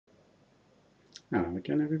Hello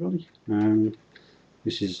again everybody,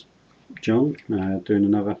 this is John doing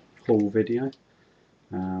another haul video.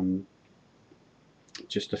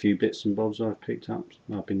 Just a few bits and bobs I've picked up.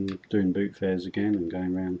 I've been doing boot fairs again and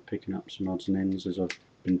going around picking up some odds and ends as I've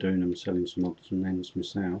been doing them, selling some odds and ends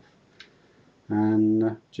myself.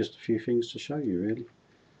 And just a few things to show you really.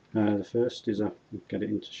 The first is get it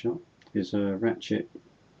into shot, is a Ratchet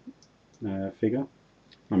figure.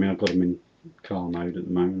 I mean, I've got them in car mode at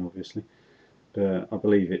the moment obviously, but I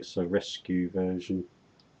believe it's a rescue version.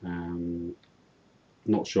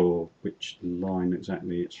 Not sure which line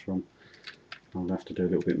exactly it's from. I'll have to do a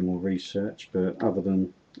little bit more research, but other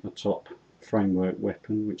than a top framework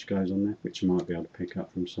weapon which goes on there, which I might be able to pick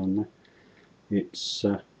up from somewhere, it's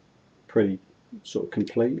pretty sort of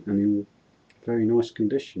complete and in very nice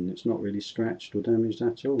condition. It's not really scratched or damaged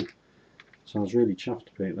at all, so I was really chuffed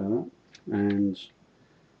to pick that up, and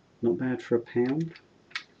not bad for £1.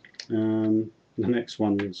 The next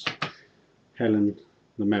one is Helen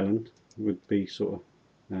the Melon. Would be sort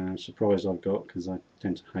of surprise I've got, because I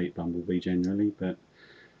tend to hate Bumblebee generally, but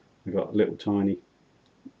I got a little tiny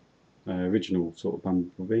original sort of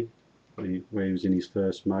Bumblebee where he was in his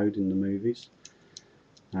first mode in the movies.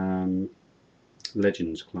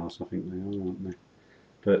 Legends class I think they are, aren't they?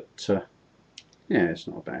 But yeah, it's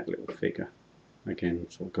not a bad little figure. Again,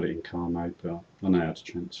 sort of got it in car mode, but I know how to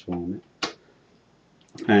transform it.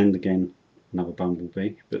 And again, another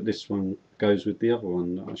Bumblebee, but this one goes with the other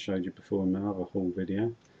one that I showed you before in my other haul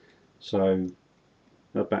video. So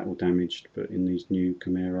a battle damaged, but in these new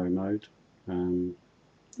Camaro mode.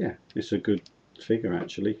 Yeah, it's a good figure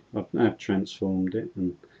actually. I've transformed it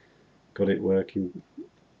and got it working,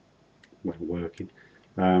 well,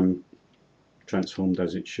 transformed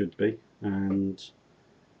as it should be, and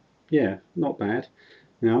yeah, not bad.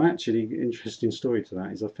 Now actually, interesting story to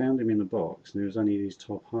that is I found him in a box and there was only his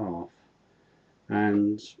top half,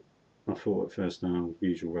 and I thought at first, oh,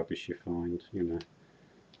 usual rubbish you find, you know,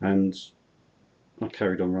 and I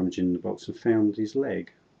carried on rummaging in the box and found his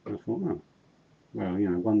leg. And I thought, oh, well, you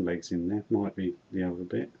know, one leg's in there, might be the other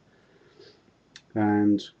bit,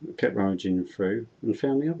 and I kept rummaging through and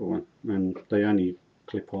found the other one, and they only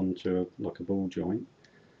clip on to like a ball joint,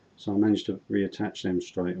 so I managed to reattach them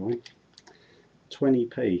straight away.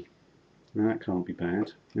 20p, now that can't be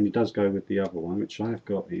bad, and it does go with the other one which I have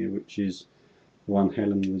got here, which is one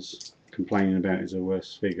Helen was complaining about is her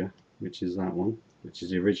worst figure, which is that one, which is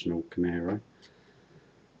the original Camaro.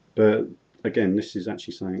 But again, this is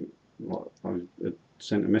actually something like I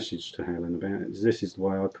sent a message to Helen about it. This is the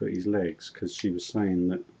way I put his legs, because she was saying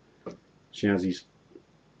that she has his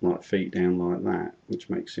like feet down like that, which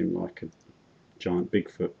makes him like a giant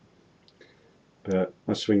Bigfoot. But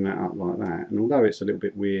I swing that up like that, and although it's a little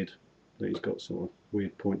bit weird that he's got sort of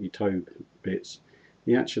weird pointy toe bits,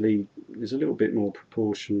 he actually is a little bit more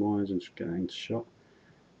proportion wise, and just getting into shot,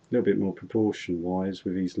 a little bit more proportion wise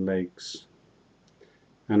with his legs,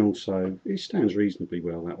 and also he stands reasonably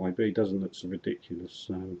well that way, but he doesn't look so ridiculous,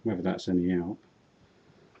 so whether that's any help.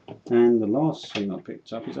 And the last thing I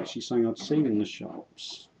picked up is actually something I'd seen in the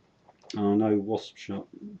shops. I know Wasp Shop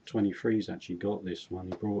 23's actually got this one,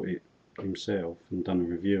 he brought it himself and done a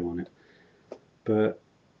review on it, but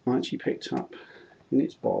I actually picked up in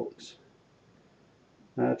its box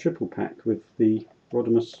a triple pack with the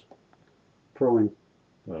Rodimus Prime.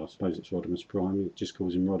 Well, I suppose it's Rodimus Prime, it just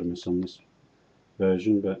calls him Rodimus on this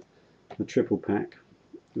version, but the triple pack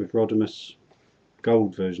with Rodimus,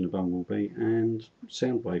 gold version of Bumblebee, and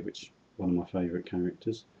Soundwave, which is one of my favourite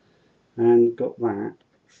characters, and got that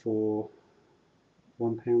for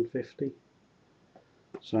 £1.50.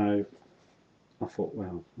 So I thought,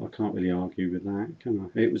 well, I can't really argue with that, can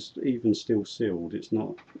I? It was even still sealed. It's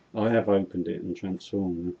not. I have opened it and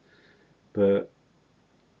transformed them, but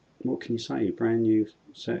what can you say? A brand new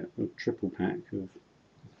set of triple pack of,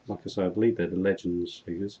 like I say, I believe they're the Legends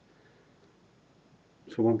figures,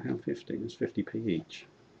 for £1.50. That's 50p each.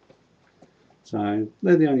 So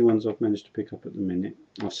they're the only ones I've managed to pick up at the minute.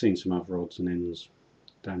 I've seen some other odds and ends,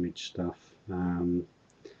 damaged stuff. One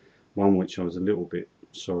which I was a little bit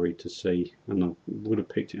sorry to see, and I would have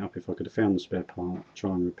picked it up if I could have found the spare part, try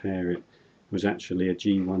and repair it, was actually a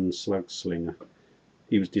G1 Slug Slinger.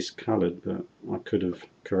 He was discoloured, but I could have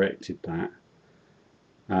corrected that.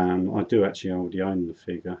 I do actually already own the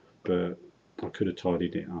figure, but I could have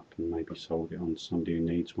tidied it up and maybe sold it on to somebody who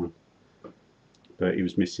needs one. But he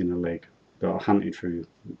was missing a leg, but I hunted through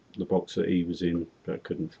the box that he was in, but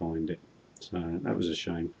couldn't find it, so that was a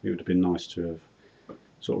shame. It would have been nice to have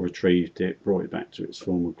sort of retrieved it, brought it back to its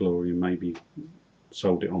former glory, and maybe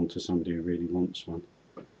sold it on to somebody who really wants one.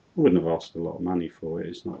 I wouldn't have asked a lot of money for it.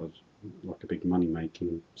 It's not like a big money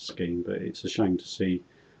making scheme, but it's a shame to see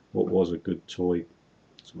what was a good toy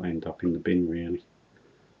sort of end up in the bin, really.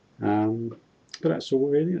 But that's all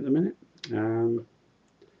really at the minute.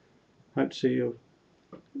 Hope to see you,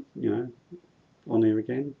 on here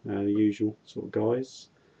again, the usual sort of guys.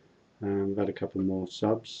 We've had a couple more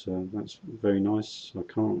subs, so that's very nice. I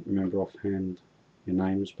can't remember offhand your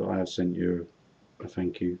names, but I have sent you a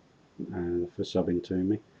thank you for subbing to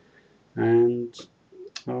me, and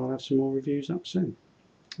I'll have some more reviews up soon.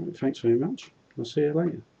 Thanks very much. I'll see you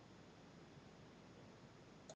later.